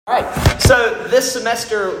All right, so this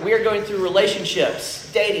semester we are going through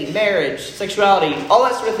relationships, dating, marriage, sexuality, all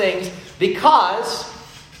that sort of things, because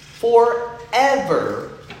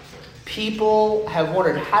forever people have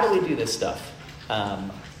wondered, how do we do this stuff?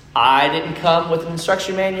 I didn't come with an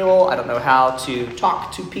instruction manual. I don't know how to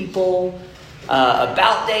talk to people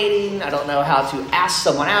about dating. I don't know how to ask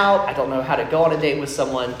someone out. I don't know how to go on a date with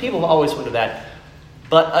someone. People have always wondered that.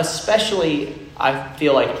 But especially, I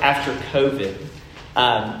feel like after COVID,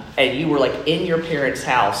 and you were like in your parents'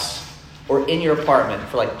 house or in your apartment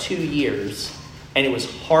for like 2 years, and it was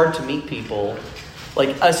hard to meet people,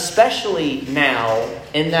 like especially now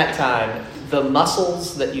in that time, the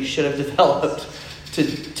muscles that you should have developed to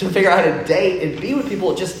figure out how to date and be with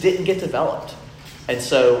people just didn't get developed. And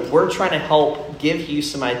so we're trying to help give you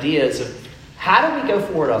some ideas of how do we go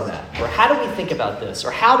forward on that, or how do we think about this,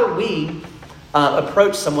 or how do we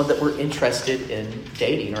approach someone that we're interested in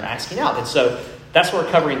dating or asking out. And so that's why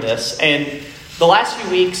we're covering this. And the last few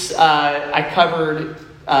weeks, I covered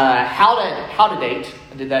how to date.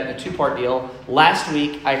 I did that in a 2-part deal. Last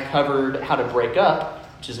week, I covered how to break up,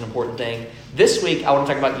 which is an important thing. This week, I want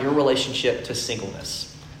to talk about your relationship to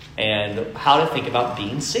singleness and how to think about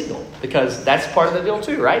being single, because that's part of the deal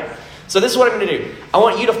too, right? So this is what I'm going to do. I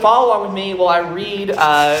want you to follow along with me while I read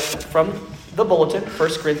from the bulletin, 1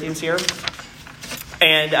 Corinthians here.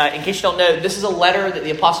 And in case you don't know, this is a letter that the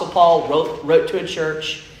Apostle Paul wrote to a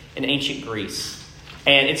church in ancient Greece.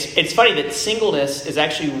 And it's funny that singleness is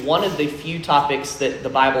actually one of the few topics that the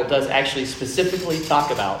Bible does actually specifically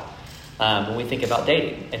talk about when we think about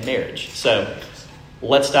dating and marriage. So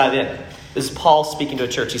let's dive in. This is Paul speaking to a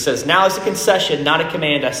church. He says, "Now as a concession, not a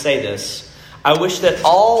command, I say this. I wish that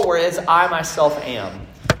all were as I myself am.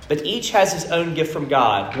 But each has his own gift from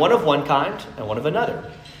God, one of one kind and one of another.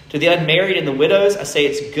 To the unmarried and the widows, I say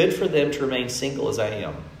it's good for them to remain single as I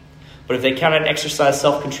am. But if they cannot exercise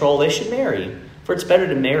self-control, they should marry. For it's better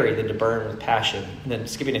to marry than to burn with passion." And then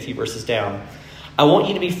skipping a few verses down. "I want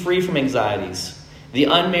you to be free from anxieties. The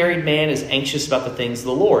unmarried man is anxious about the things of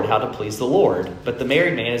the Lord, how to please the Lord. But the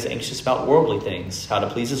married man is anxious about worldly things, how to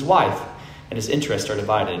please his wife, and his interests are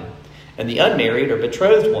divided. And the unmarried or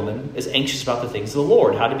betrothed woman is anxious about the things of the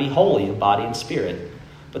Lord, how to be holy in body and spirit.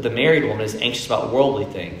 But the married woman is anxious about worldly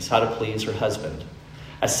things, how to please her husband.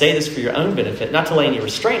 I say this for your own benefit, not to lay any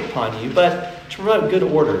restraint upon you, but to promote good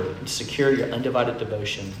order and to secure your undivided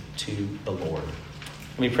devotion to the Lord."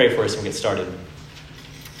 Let me pray for us and we'll get started.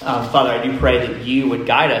 Father, I do pray that you would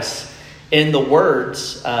guide us in the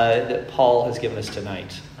words that Paul has given us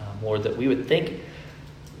tonight. Lord, that we would think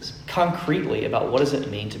concretely about what does it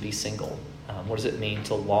mean to be single. What does it mean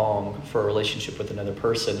to long for a relationship with another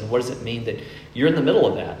person? And what does it mean that you're in the middle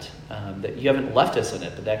of that? That you haven't left us in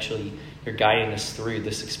it, but actually you're guiding us through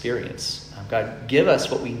this experience. God, give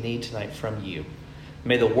us what we need tonight from you.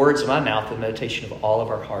 May the words of my mouth and the meditation of all of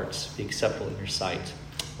our hearts be acceptable in your sight.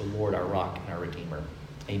 O Lord, our rock and our redeemer.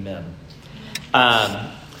 Amen.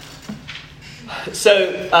 So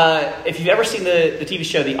if you've ever seen the TV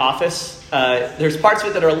show The Office, there's parts of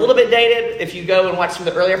it that are a little bit dated. If you go and watch some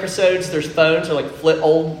of the earlier episodes, there's phones or like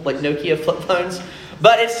old Nokia flip phones,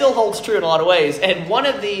 but it still holds true in a lot of ways. And one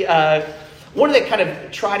of the kind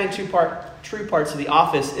of tried and true parts of The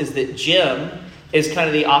Office is that Jim is kind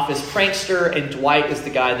of the office prankster, and Dwight is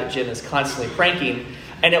the guy that Jim is constantly pranking.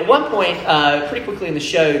 And at one point, pretty quickly in the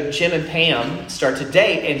show, Jim and Pam start to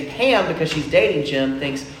date, and Pam, because she's dating Jim,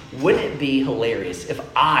 thinks, wouldn't it be hilarious if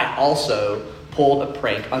I also pulled a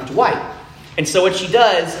prank on Dwight? And so what she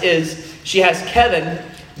does is she has Kevin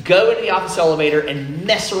go into the office elevator and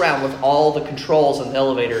mess around with all the controls on the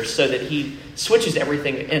elevator so that he switches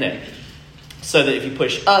everything in it. So that if you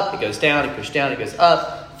push up, it goes down, you push down, it goes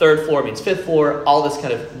up, 3rd floor means 5th floor, all this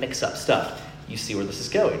kind of mix-up stuff. You see where this is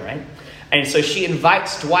going, right? And so she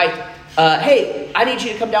invites Dwight, hey, I need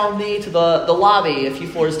you to come down with me to the lobby a few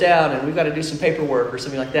floors down, and we've got to do some paperwork or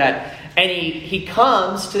something like that. And he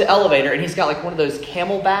comes to the elevator, and he's got like one of those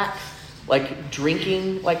Camelback like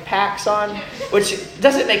drinking like packs on, which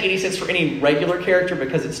doesn't make any sense for any regular character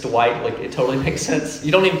because it's Dwight. Like it totally makes sense.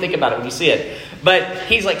 You don't even think about it when you see it. But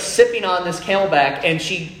he's like sipping on this Camelback, and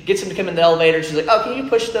she gets him to come in the elevator. She's like, "Oh, can you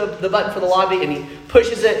push the button for the lobby?" And he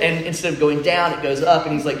pushes it, and instead of going down, it goes up.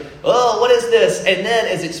 And he's like, "Oh, what is this?" And then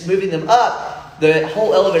as it's moving them up, the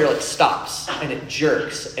whole elevator like stops and it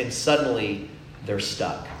jerks, and suddenly they're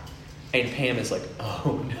stuck. And Pam is like,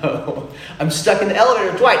 "Oh no, I'm stuck in the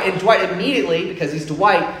elevator with Dwight." And Dwight immediately, because he's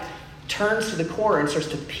Dwight, turns to the corner and starts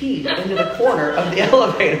to pee into the corner of the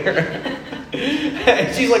elevator.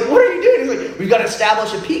 And she's like, "What are you doing?" He's like, "We've got to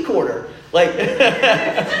establish a pee corner." Like,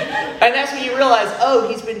 And that's when you realize, oh,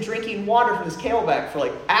 he's been drinking water from his camelback for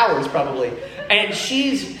like hours probably. And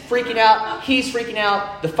she's freaking out. He's freaking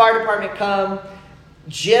out. The fire department come.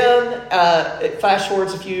 Jim, flash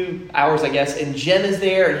forwards a few hours, I guess, and Jim is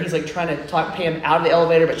there, and he's like trying to talk Pam out of the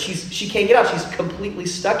elevator, but she can't get out. She's completely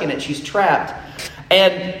stuck in it. She's trapped.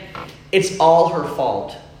 And it's all her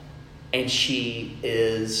fault. And she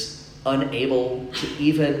is unable to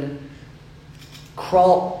even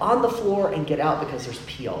crawl on the floor and get out because there's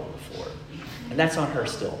pee all over the floor. And that's on her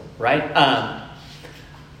still, right?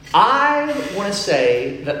 I want to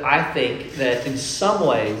say that I think that in some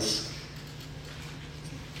ways,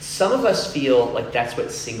 some of us feel like that's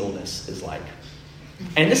what singleness is like.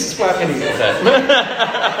 And this is where I'm going to get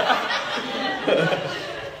that.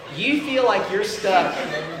 You feel like you're stuck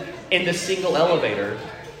in the single elevator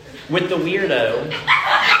with the weirdo.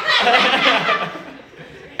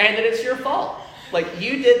 And that it's your fault. Like,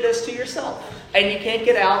 you did this to yourself. And you can't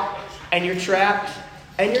get out. And you're trapped.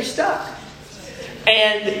 And you're stuck.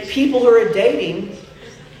 And people who are dating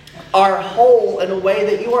are whole in a way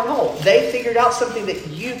that you aren't whole. They figured out something that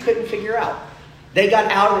you couldn't figure out. They got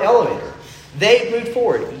out of the elevator. They moved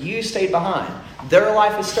forward. You stayed behind. Their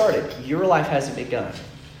life has started. Your life hasn't begun.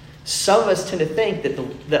 Some of us tend to think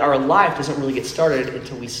that our life doesn't really get started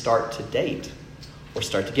until we start to date or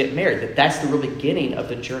start to get married. That's the real beginning of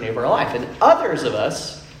the journey of our life. And others of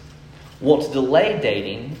us want to delay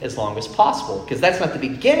dating as long as possible because that's not the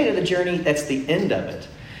beginning of the journey, that's the end of it.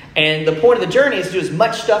 And the point of the journey is to do as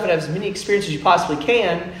much stuff and have as many experiences as you possibly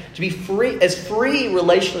can, to be free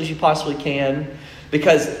relationally as you possibly can,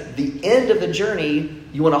 because the end of the journey,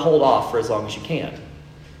 you want to hold off for as long as you can.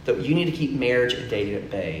 That you need to keep marriage and dating at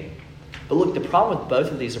bay. But look, the problem with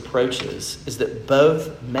both of these approaches is that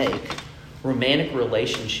both make romantic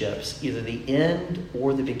relationships either the end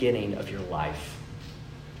or the beginning of your life.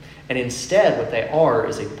 And instead, what they are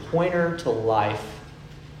is a pointer to life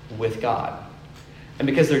with God. And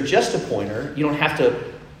because they're just a pointer, you don't have to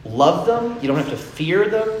love them, you don't have to fear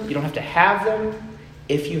them, you don't have to have them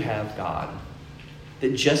if you have God.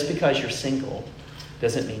 That just because you're single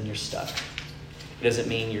doesn't mean you're stuck. It doesn't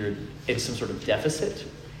mean you're in some sort of deficit.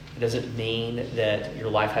 It doesn't mean that your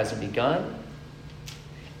life hasn't begun.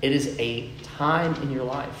 It is a time in your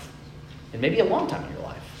life, and maybe a long time in your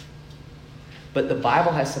life. But the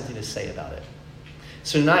Bible has something to say about it.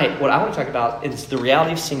 So tonight, what I want to talk about is the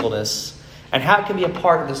reality of singleness and how it can be a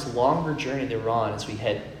part of this longer journey that we're on as we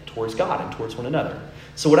head towards God and towards one another.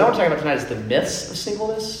 So what I want to talk about tonight is the myths of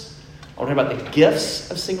singleness. I want to talk about the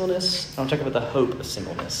gifts of singleness. I want to talk about the hope of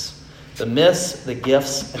singleness. The myths, the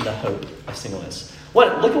gifts, and the hope of singleness.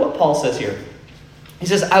 Look at what Paul says here. He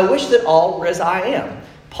says, I wish that all were as I am.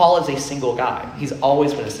 Paul is a single guy. He's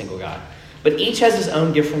always been a single guy. But each has his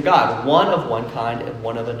own gift from God, one of one kind and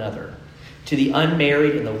one of another. To the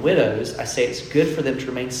unmarried and the widows, I say it's good for them to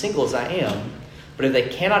remain single as I am. But if they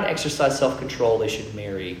cannot exercise self-control, they should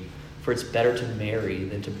marry. For it's better to marry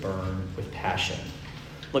than to burn with passion.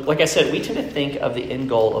 Look, like I said, we tend to think of the end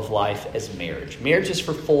goal of life as marriage. Marriage is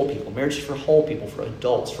for full people. Marriage is for whole people, for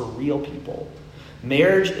adults, for real people.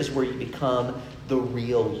 Marriage is where you become the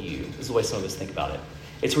real you, is the way some of us think about it.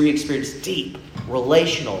 It's where you experience deep,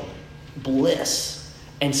 relational bliss.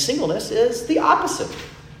 And singleness is the opposite,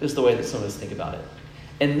 is the way that some of us think about it.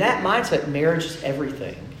 In that mindset, marriage is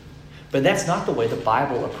everything. But that's not the way the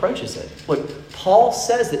Bible approaches it. Look, Paul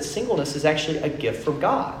says that singleness is actually a gift from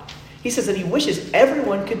God. He says that he wishes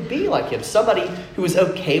everyone could be like him. Somebody who is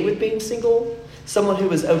okay with being single. Someone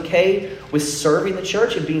who is okay with serving the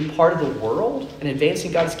church and being part of the world and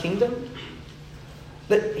advancing God's kingdom.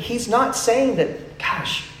 But he's not saying that,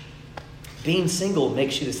 gosh, being single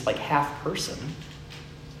makes you this like half person.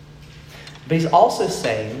 But he's also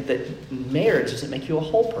saying that marriage doesn't make you a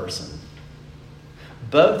whole person.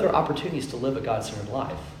 Both are opportunities to live a God-centered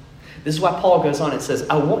life. This is why Paul goes on and says,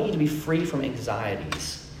 I want you to be free from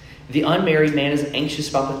anxieties. The unmarried man is anxious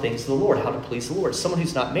about the things of the Lord, how to please the Lord. Someone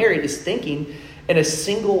who's not married is thinking in a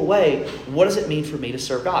single way, what does it mean for me to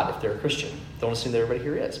serve God if they're a Christian? Don't assume that everybody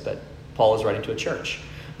here is, but Paul is writing to a church.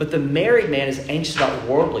 But the married man is anxious about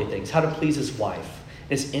worldly things, how to please his wife.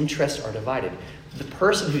 His interests are divided. The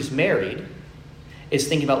person who's married is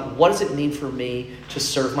thinking about, what does it mean for me to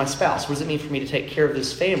serve my spouse? What does it mean for me to take care of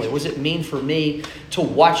this family? What does it mean for me to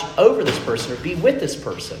watch over this person or be with this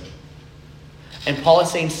person? And Paul is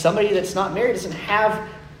saying somebody that's not married doesn't have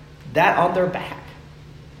that on their back.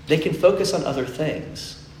 They can focus on other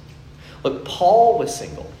things. Look, Paul was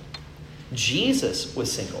single. Jesus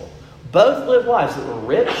was single. Both lived lives that were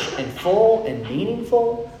rich and full and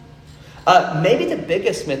meaningful. Maybe the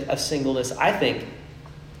biggest myth of singleness, I think,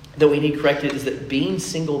 that we need corrected is that being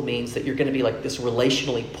single means that you're going to be like this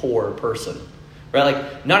relationally poor person. Right?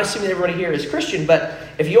 Like, not assuming that everybody here is Christian, but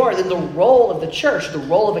if you are, then the role of the church, the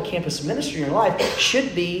role of a campus ministry in your life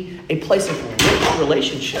should be a place of rich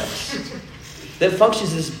relationships that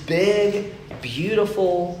functions as this big,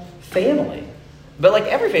 beautiful family. But like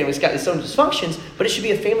every family's got its own dysfunctions, but it should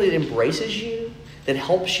be a family that embraces you, that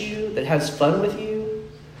helps you, that has fun with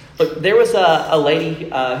you. Look, there was a lady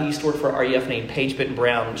who used to work for RUF named Paige Benton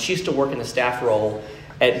Brown. She used to work in the staff role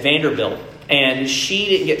at Vanderbilt. And she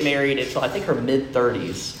didn't get married until I think her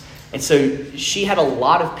mid-30s. And so she had a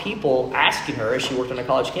lot of people asking her as she worked on a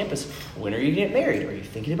college campus, when are you going to get married? Are you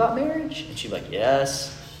thinking about marriage? And she'd be like,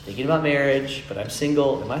 yes, thinking about marriage, but I'm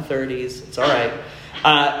single in my 30s. It's all right.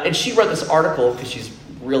 And she wrote this article, because she's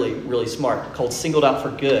really, really smart, called Singled Out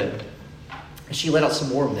for Good. And she let out some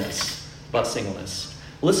more myths about singleness.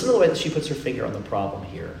 Listen to the way that she puts her finger on the problem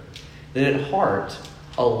here. That at heart,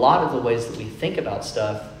 a lot of the ways that we think about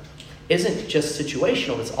stuff isn't just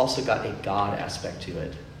situational, it's also got a God aspect to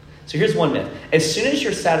it. So here's one myth. As soon as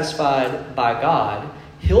you're satisfied by God,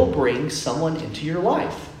 He'll bring someone into your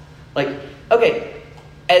life. Like, okay,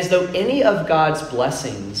 as though any of God's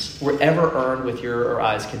blessings were ever earned with your or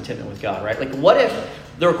I's contentment with God, right? Like, what if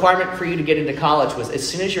the requirement for you to get into college was as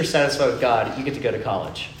soon as you're satisfied with God, you get to go to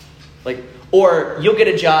college? Like, or you'll get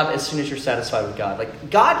a job as soon as you're satisfied with God. Like,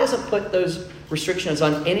 God doesn't put those restrictions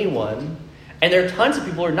on anyone. And there are tons of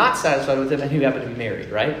people who are not satisfied with him and who happen to be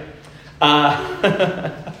married, right? All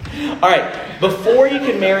right. Before you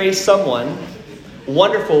can marry someone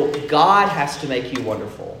wonderful, God has to make you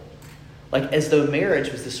wonderful. Like as though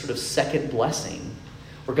marriage was this sort of second blessing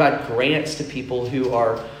where God grants to people who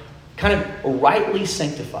are kind of rightly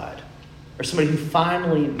sanctified or somebody who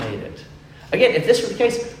finally made it. Again, if this were the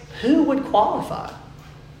case, who would qualify?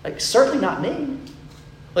 Like, certainly not me.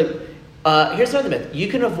 Like, here's another myth. You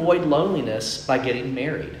can avoid loneliness by getting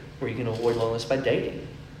married, or you can avoid loneliness by dating.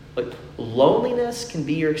 Like, loneliness can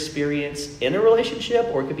be your experience in a relationship,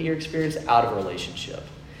 or it could be your experience out of a relationship.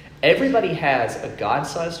 Everybody has a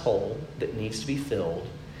God-sized hole that needs to be filled.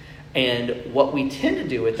 And what we tend to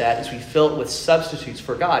do with that is we fill it with substitutes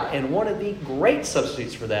for God. And one of the great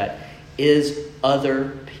substitutes for that is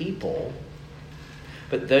other people.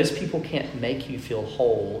 But those people can't make you feel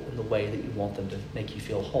whole in the way that you want them to make you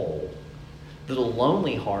feel whole. The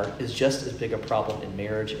lonely heart is just as big a problem in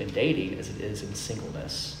marriage and dating as it is in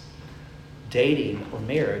singleness. Dating or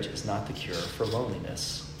marriage is not the cure for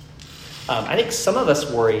loneliness. I think some of us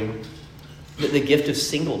worry that the gift of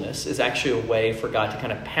singleness is actually a way for God to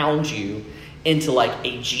kind of pound you into like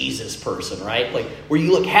a Jesus person, right? Like where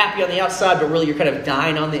you look happy on the outside, but really you're kind of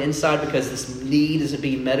dying on the inside because this need isn't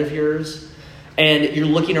being met of yours. And you're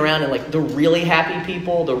looking around and like the really happy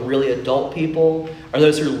people, the really adult people are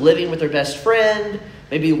those who are living with their best friend.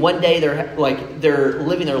 Maybe one day they're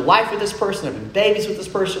living their life with this person, they're having babies with this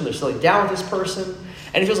person, they're settling down with this person.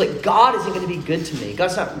 And it feels like God isn't going to be good to me.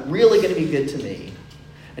 God's not really going to be good to me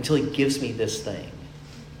until he gives me this thing.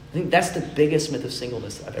 I think that's the biggest myth of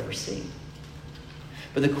singleness that I've ever seen.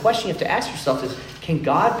 But the question you have to ask yourself is, can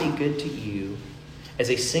God be good to you as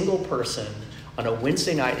a single person on a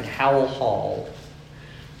Wednesday night in Howell Hall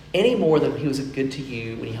any more than he was good to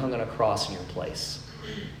you when he hung on a cross in your place?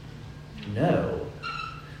 No.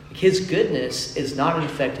 His goodness is not an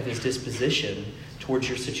effect of his disposition towards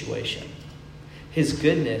your situation. His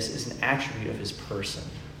goodness is an attribute of his person.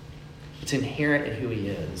 It's inherent in who he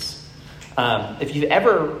is. If you've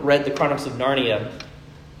ever read the Chronicles of Narnia,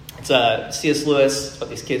 it's C.S. Lewis, it's about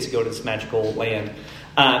these kids who go to this magical land.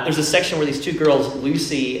 There's a section where these two girls,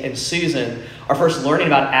 Lucy and Susan, are first learning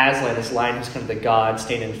about Aslan, this lion who's kind of the god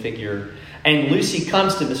stand-in figure. And Lucy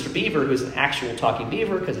comes to Mr. Beaver, who's an actual talking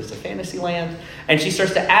beaver because it's a fantasy land, and she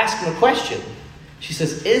starts to ask him a question. She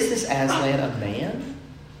says, "Is this Aslan a man?"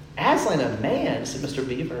 "Aslan a man?" said Mr.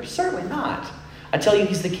 Beaver. "Certainly not. I tell you,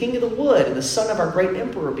 he's the king of the wood and the son of our great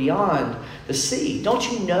emperor beyond the sea.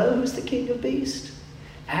 Don't you know who's the king of beasts?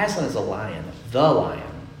 Aslan is a lion,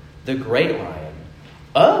 the great lion."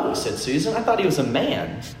 "Oh," said Susan, "I thought he was a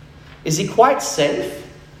man. Is he quite safe?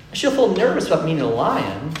 I shall feel nervous about meeting a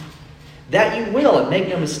lion." "That you will, and make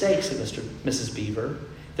no mistake," said Mrs. Beaver.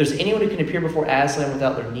 "If there's anyone who can appear before Aslan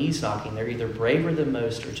without their knees knocking, they're either braver than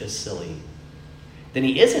most or just silly." "Then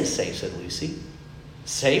he isn't safe," said Lucy.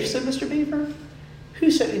 "Safe?" said Mr. Beaver. "Who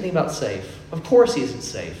said anything about safe? Of course he isn't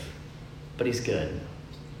safe, but he's good.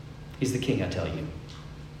 He's the king, I tell you."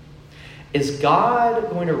 Is God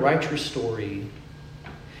going to write your story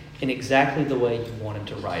in exactly the way you want him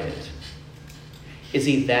to write it? Is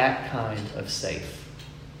he that kind of safe?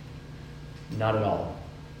 Not at all.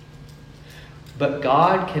 But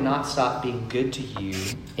God cannot stop being good to you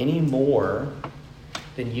any more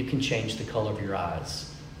than you can change the color of your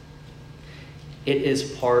eyes. It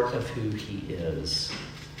is part of who he is.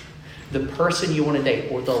 The person you want to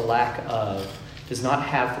date, or the lack of, does not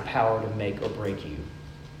have the power to make or break you.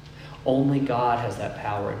 Only God has that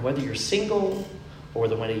power. And whether you're single or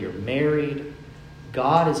whether you're married,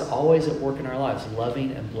 God is always at work in our lives,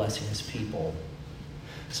 loving and blessing his people.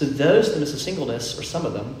 So those in the midst of singleness, or some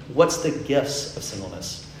of them, what's the gifts of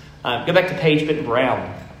singleness? Go back to Paige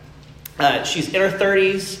Bitten-Brown. She's in her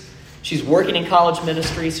 30s. She's working in college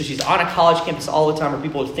ministry, so she's on a college campus all the time where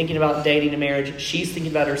people are thinking about dating and marriage. She's thinking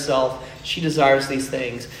about herself. She desires these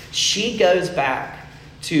things. She goes back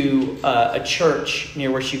to a church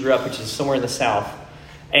near where she grew up, which is somewhere in the South.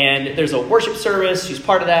 And there's a worship service. She's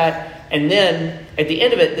part of that. And then at the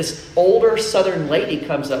end of it, this older Southern lady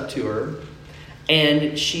comes up to her,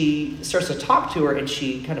 and she starts to talk to her, and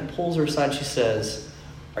she kind of pulls her aside. She says,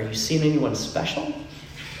 "Are you seeing anyone special?"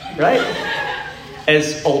 Right?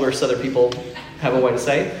 As older Southern people have a way to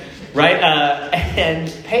say, right?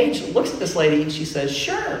 And Paige looks at this lady and she says,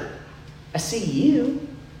 "Sure, I see you.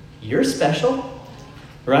 You're special,"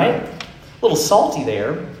 right? A little salty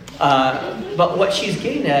there. But what she's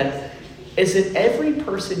getting at is that every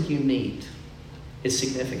person you meet is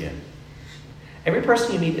significant. Every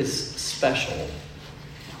person you meet is special.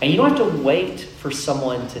 And you don't have to wait for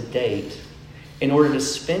someone to date in order to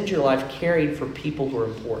spend your life caring for people who are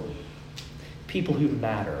important, people who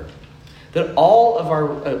matter. That all of our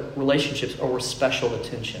relationships are worth special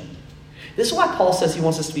attention. This is why Paul says he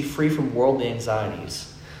wants us to be free from worldly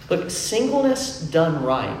anxieties. Look, singleness done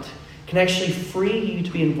right can actually free you to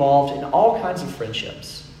be involved in all kinds of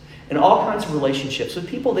friendships, in all kinds of relationships with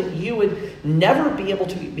people that you would never be able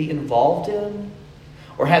to be involved in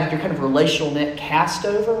or have your kind of relational net cast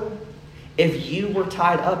over if you were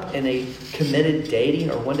tied up in a committed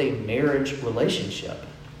dating or one-day marriage relationship.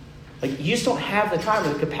 Like, you just don't have the time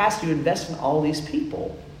or the capacity to invest in all these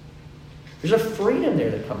people. There's a freedom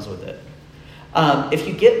there that comes with it. If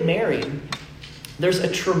you get married, there's a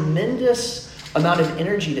tremendous amount of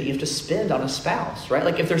energy that you have to spend on a spouse, right?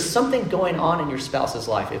 Like, if there's something going on in your spouse's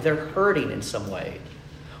life, if they're hurting in some way,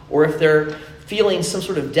 or if they're feeling some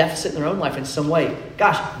sort of deficit in their own life in some way,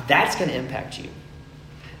 gosh, that's going to impact you.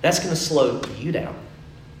 That's going to slow you down.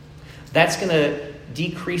 That's going to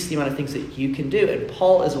decrease the amount of things that you can do. And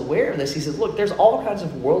Paul is aware of this. He says, look, there's all kinds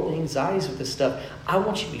of worldly anxieties with this stuff. I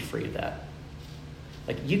want you to be free of that.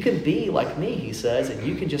 Like, you can be like me, he says, and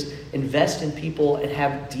you can just invest in people and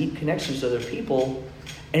have deep connections to other people.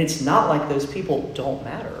 And it's not like those people don't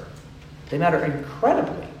matter. They matter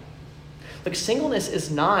incredibly. Like, singleness is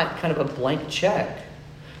not kind of a blank check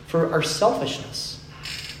for our selfishness,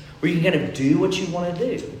 where you can kind of do what you want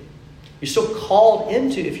to do. You're still called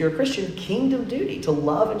into, if you're a Christian, kingdom duty to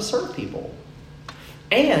love and serve people.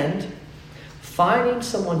 And finding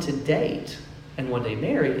someone to date and one day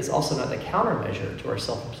marry is also not the countermeasure to our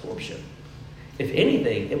self-absorption. If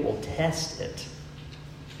anything, it will test it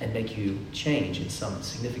and make you change in some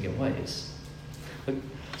significant ways.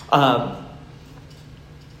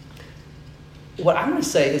 What I'm going to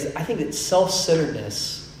say is, I think that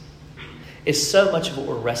self-centeredness is so much of what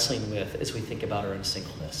we're wrestling with as we think about our own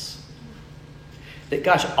singleness. That,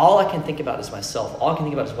 gosh, all I can think about is myself. All I can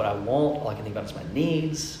think about is what I want. All I can think about is my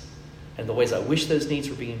needs and the ways I wish those needs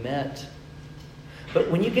were being met. But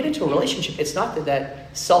when you get into a relationship, it's not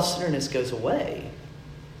that self-centeredness goes away.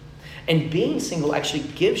 And being single actually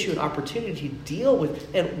gives you an opportunity to deal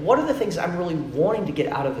with, and what are the things I'm really wanting to get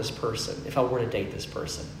out of this person if I were to date this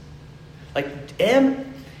person? Like,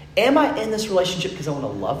 am I in this relationship because I want to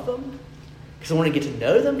love them? Because I want to get to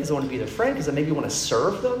know them? Because I want to be their friend? Because I maybe want to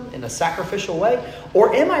serve them in a sacrificial way?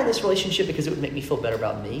 Or am I in this relationship because it would make me feel better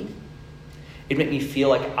about me? It'd make me feel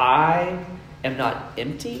like I am not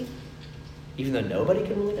empty, even though nobody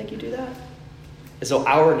can really make you do that? As though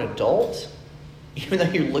I were an adult, even though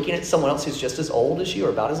you're looking at someone else who's just as old as you or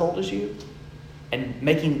about as old as you,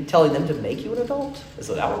 and telling them to make you an adult, as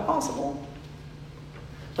though that were possible?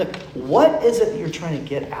 Like, what is it that you're trying to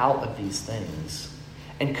get out of these things?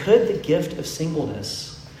 And could the gift of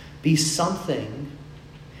singleness be something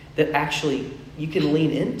that actually you can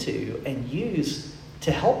lean into and use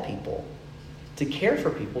to help people, to care for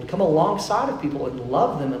people, to come alongside of people and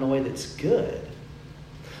love them in a way that's good?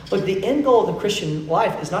 Look, the end goal of the Christian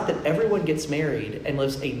life is not that everyone gets married and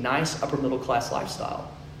lives a nice upper middle class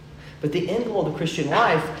lifestyle. But the end goal of the Christian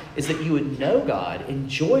life is that you would know God,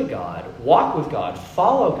 enjoy God, walk with God,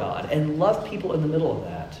 follow God, and love people in the middle of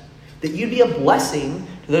that. That you'd be a blessing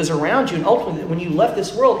to those around you, and ultimately, when you left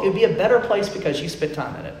this world, it would be a better place because you spent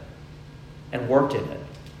time in it and worked in it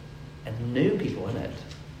and new people in it.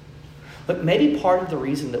 But maybe part of the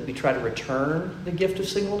reason that we try to return the gift of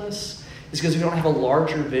singleness is because we don't have a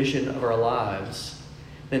larger vision of our lives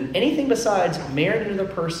than anything besides marrying another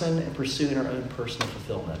person and pursuing our own personal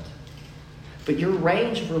fulfillment. But your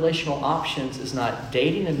range of relational options is not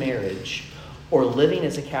dating and marriage or living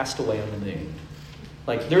as a castaway on the moon.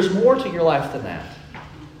 Like, there's more to your life than that.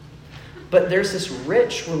 But there's this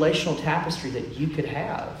rich relational tapestry that you could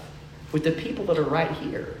have with the people that are right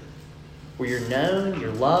here, where you're known,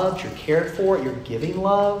 you're loved, you're cared for, you're giving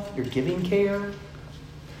love, you're giving care.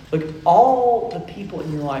 Look, all the people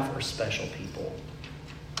in your life are special people.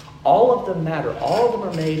 All of them matter. All of them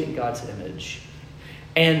are made in God's image.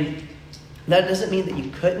 And that doesn't mean that you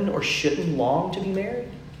couldn't or shouldn't long to be married.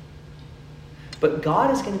 But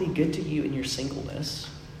God is going to be good to you in your singleness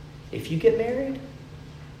if you get married.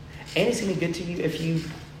 And He's going to be good to you if you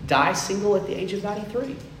die single at the age of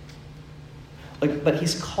 93. But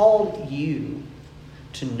He's called you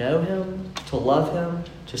to know Him, to love Him,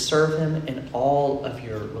 to serve Him in all of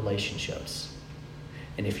your relationships.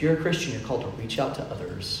 And if you're a Christian, you're called to reach out to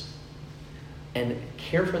others and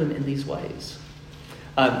care for them in these ways.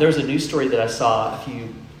 There was a news story that I saw a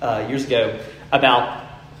few years ago about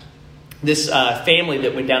this family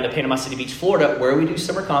that went down to Panama City Beach, Florida, where we do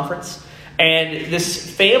summer conference. And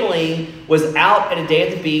this family was out at a day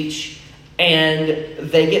at the beach, and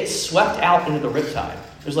they get swept out into the riptide.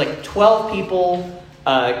 There's like 12 people,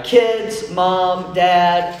 kids, mom,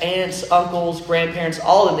 dad, aunts, uncles, grandparents,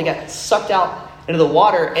 all of them. They got sucked out into the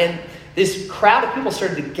water, and this crowd of people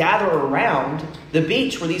started to gather around the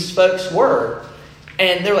beach where these folks were.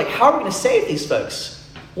 And they're like, how are we going to save these folks?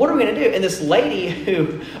 What are we going to do? And this lady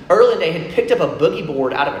who early in the day had picked up a boogie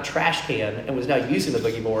board out of a trash can and was now using the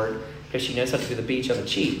boogie board because she knows how to do the beach on the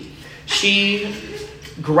cheap. She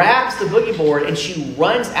grabs the boogie board and she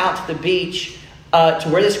runs out to the beach to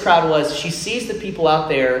where this crowd was. She sees the people out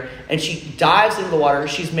there and she dives into the water.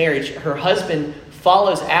 She's married. Her husband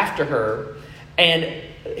follows after her, and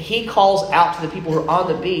he calls out to the people who are on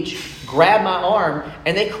the beach, grab my arm,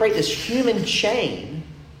 and they create this human chain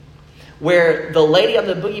where the lady on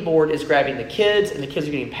the boogie board is grabbing the kids, and the kids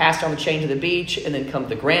are getting passed down the chain to the beach, and then come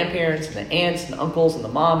the grandparents and the aunts and the uncles and the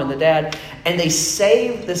mom and the dad, and they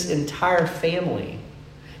save this entire family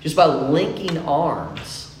just by linking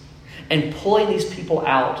arms and pulling these people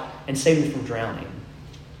out and saving them from drowning.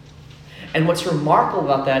 And what's remarkable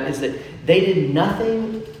about that is that they did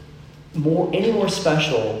nothing any more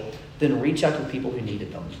special than reach out to the people who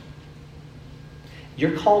needed them.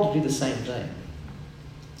 You're called to do the same thing.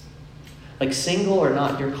 Like, single or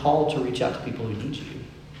not, you're called to reach out to people who need you.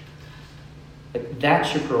 Like,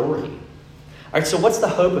 that's your priority. All right, so what's the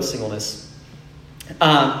hope of singleness?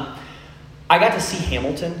 I got to see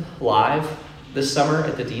Hamilton live this summer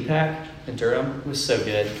at the DPAC in Durham. It was so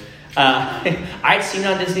good. I'd seen it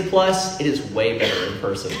on Disney Plus. It is way better in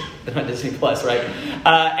person than on Disney Plus, right? And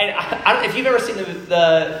I don't, if you've ever seen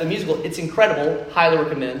the musical, it's incredible. Highly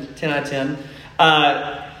recommend. 10 out of 10.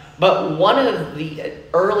 But one of the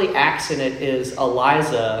early acts in it is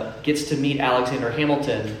Eliza gets to meet Alexander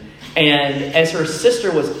Hamilton. And as her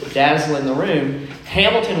sister was dazzling the room,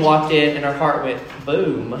 Hamilton walked in and her heart went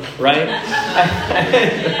boom, right?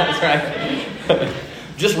 That's right.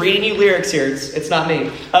 Just reading you lyrics here. It's not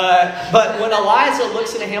me. But when Eliza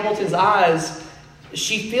looks into Hamilton's eyes,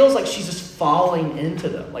 she feels like she's just falling into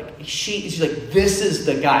them. Like she's like, this is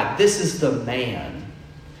the guy. This is the man.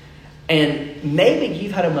 And maybe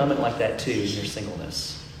you've had a moment like that too in your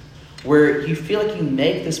singleness, where you feel like you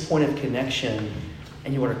make this point of connection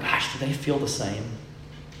and you wonder, gosh, do they feel the same?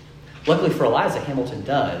 Luckily for Eliza, Hamilton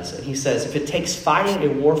does. And he says, if it takes fighting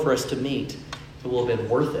a war for us to meet, it will have been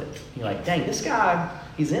worth it. And you're like, dang, this guy,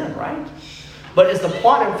 he's in, right? But as the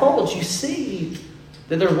plot unfolds, you see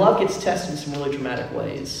that their love gets tested in some really dramatic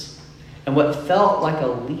ways. And what felt like a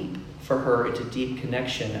leap for her into deep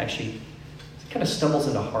connection actually kind of stumbles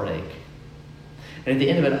into heartache. And at the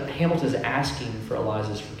end of it, Hamilton is asking for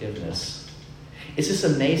Eliza's forgiveness. It's this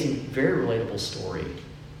amazing, very relatable story.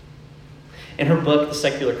 In her book, The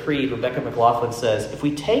Secular Creed, Rebecca McLaughlin says, if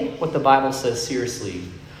we take what the Bible says seriously,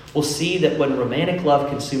 we'll see that when romantic love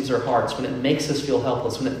consumes our hearts, when it makes us feel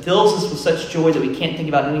helpless, when it fills us with such joy that we can't think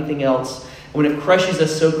about anything else, and when it crushes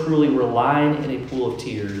us so cruelly we're lying in a pool of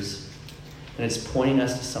tears, and it's pointing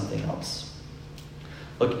us to something else.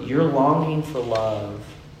 Look, your longing for love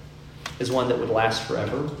is one that would last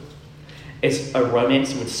forever. It's a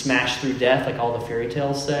romance that would smash through death, like all the fairy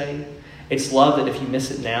tales say. It's love that if you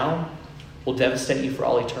miss it now, will devastate you for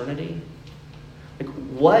all eternity. Like,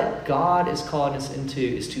 what God is calling us into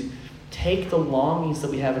is to take the longings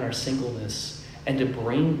that we have in our singleness and to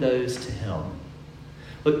bring those to Him.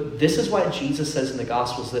 Look, this is why Jesus says in the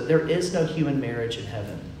Gospels that there is no human marriage in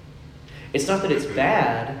heaven. It's not that it's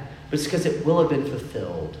bad, but it's because it will have been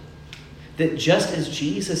fulfilled. That just as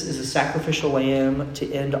Jesus is a sacrificial lamb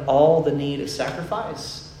to end all the need of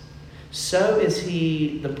sacrifice, so is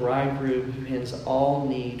he the bridegroom who ends all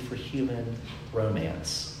need for human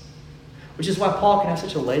romance. Which is why Paul can have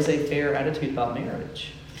such a laissez-faire attitude about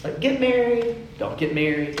marriage. Like, get married, don't get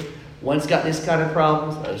married. One's got this kind of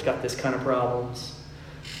problems, the other's got this kind of problems.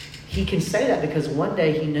 He can say that because one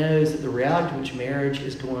day he knows that the reality to which marriage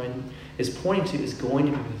is pointing to is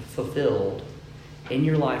going to be fulfilled in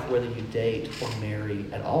your life, whether you date or marry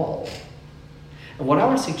at all. And what I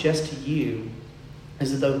want to suggest to you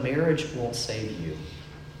is that though marriage won't save you,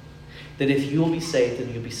 that if you will be saved,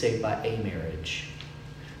 then you'll be saved by a marriage.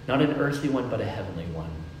 Not an earthly one, but a heavenly one.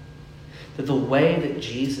 That the way that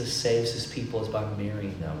Jesus saves his people is by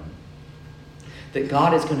marrying them. That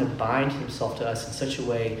God is going to bind himself to us in such a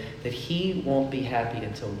way that he won't be happy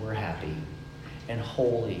until we're happy and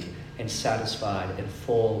holy and satisfied and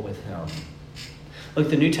full with him. Look,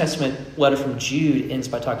 the New Testament letter from Jude ends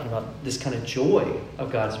by talking about this kind of joy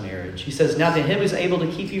of God's marriage. He says, now to him who is able to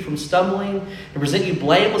keep you from stumbling and present you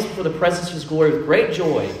blameless before the presence of his glory with great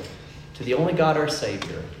joy, to the only God our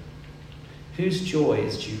Savior. Whose joy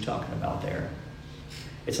is Jude talking about there?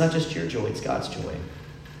 It's not just your joy, it's God's joy.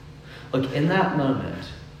 Look, in that moment,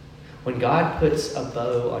 when God puts a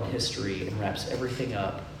bow on history and wraps everything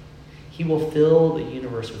up, he will fill the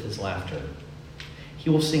universe with his laughter. He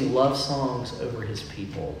will sing love songs over his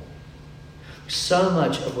people. So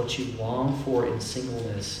much of what you long for in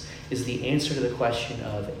singleness is the answer to the question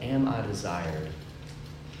of, am I desired?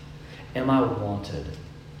 Am I wanted?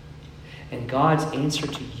 And God's answer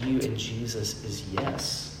to you in Jesus is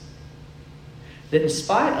yes. That in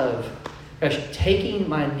spite of taking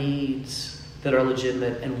my needs that are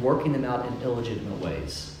legitimate and working them out in illegitimate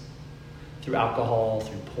ways, through alcohol,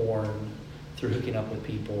 through porn, through hooking up with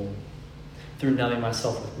people, through numbing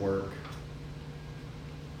myself with work.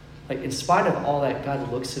 Like, in spite of all that,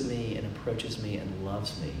 God looks at me and approaches me and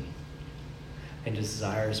loves me and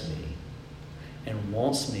desires me and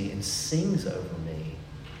wants me and sings over me.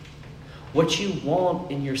 What you want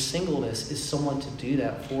in your singleness is someone to do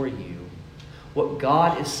that for you. What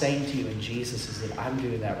God is saying to you in Jesus is that I'm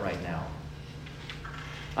doing that right now.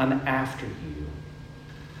 I'm after you.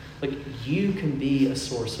 Like, you can be a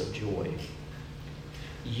source of joy.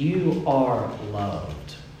 You are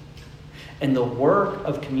loved. And the work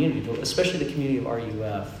of community, especially the community of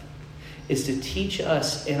RUF, is to teach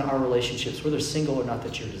us in our relationships, whether single or not,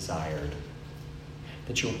 that you're desired,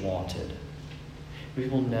 that you're wanted.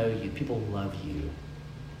 People know you. People love you.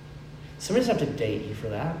 Somebody doesn't have to date you for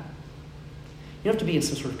that. You don't have to be in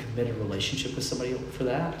some sort of committed relationship with somebody for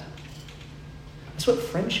that. That's what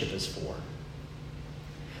friendship is for.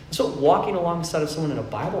 That's what walking alongside of someone in a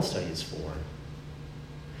Bible study is for.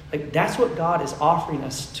 Like, that's what God is offering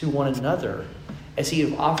us to one another as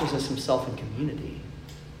he offers us himself in community.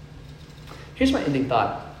 Here's my ending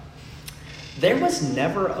thought. There was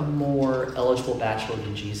never a more eligible bachelor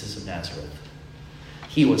than Jesus of Nazareth.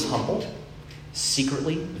 He was humble,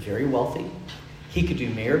 secretly very wealthy. He could do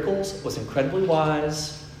miracles, was incredibly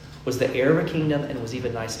wise, was the heir of a kingdom, and was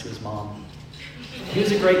even nice to his mom. He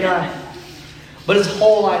was a great guy. But his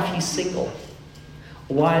whole life, he's single.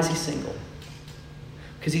 Why is he single?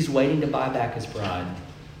 Because he's waiting to buy back his bride.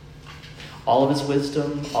 All of his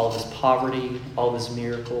wisdom, all of his poverty, all of his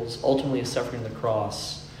miracles, ultimately his suffering on the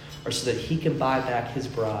cross, are so that he can buy back his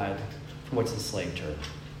bride from what's enslaved her.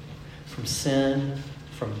 From sin,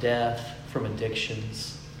 from death, from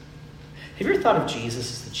addictions. Have you ever thought of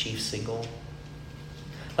Jesus as the chief single?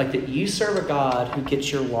 Like, that you serve a God who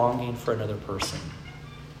gets your longing for another person.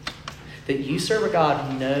 That you serve a God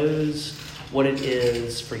who knows what it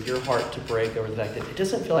is for your heart to break over the fact that it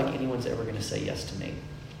doesn't feel like anyone's ever going to say yes to me.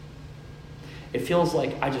 It feels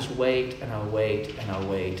like I just wait and I wait and I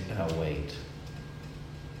wait and I wait.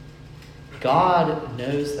 God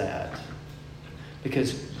knows that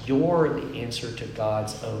because you're the answer to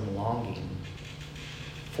God's own longing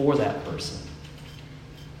for that person.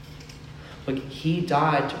 Look, he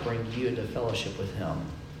died to bring you into fellowship with him.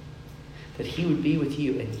 That he would be with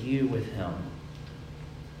you and you with him.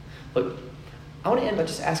 Look, I want to end by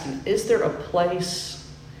just asking, is there a place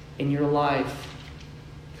in your life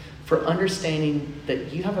for understanding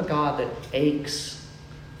that you have a God that aches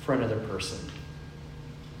for another person?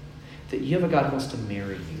 That you have a God who wants to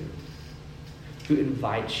marry you, who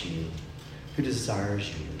invites you, who desires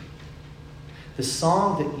you. The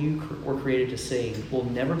song that you were created to sing will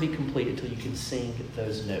never be complete until you can sing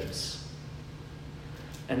those notes.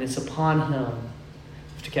 And it's upon him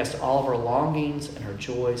have to cast all of our longings and our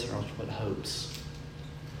joys and our ultimate hopes.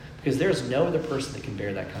 Because there is no other person that can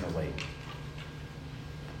bear that kind of weight.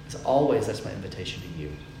 As always, that's my invitation to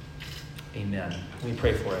you. Amen. Let me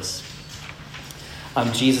pray for us.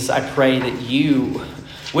 Jesus, I pray that you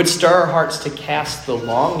would stir our hearts to cast the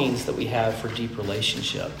longings that we have for deep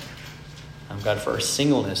relationship. God, for our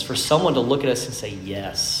singleness, for someone to look at us and say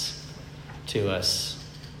yes to us.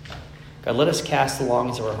 God, let us cast the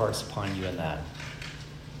longings of our hearts upon you in that.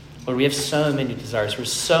 Lord, we have so many desires.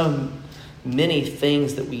 There's so many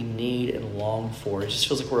things that we need and long for. It just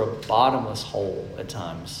feels like we're a bottomless hole at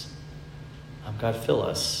times. God, fill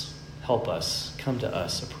us, help us, come to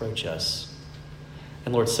us, approach us.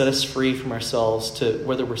 And Lord, set us free from ourselves to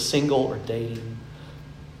whether we're single or dating,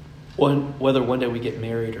 whether one day we get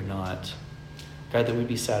married or not. God, that we'd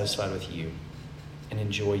be satisfied with you and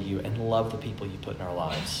enjoy you and love the people you put in our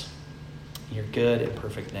lives. In your good and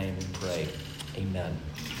perfect name we pray. Amen.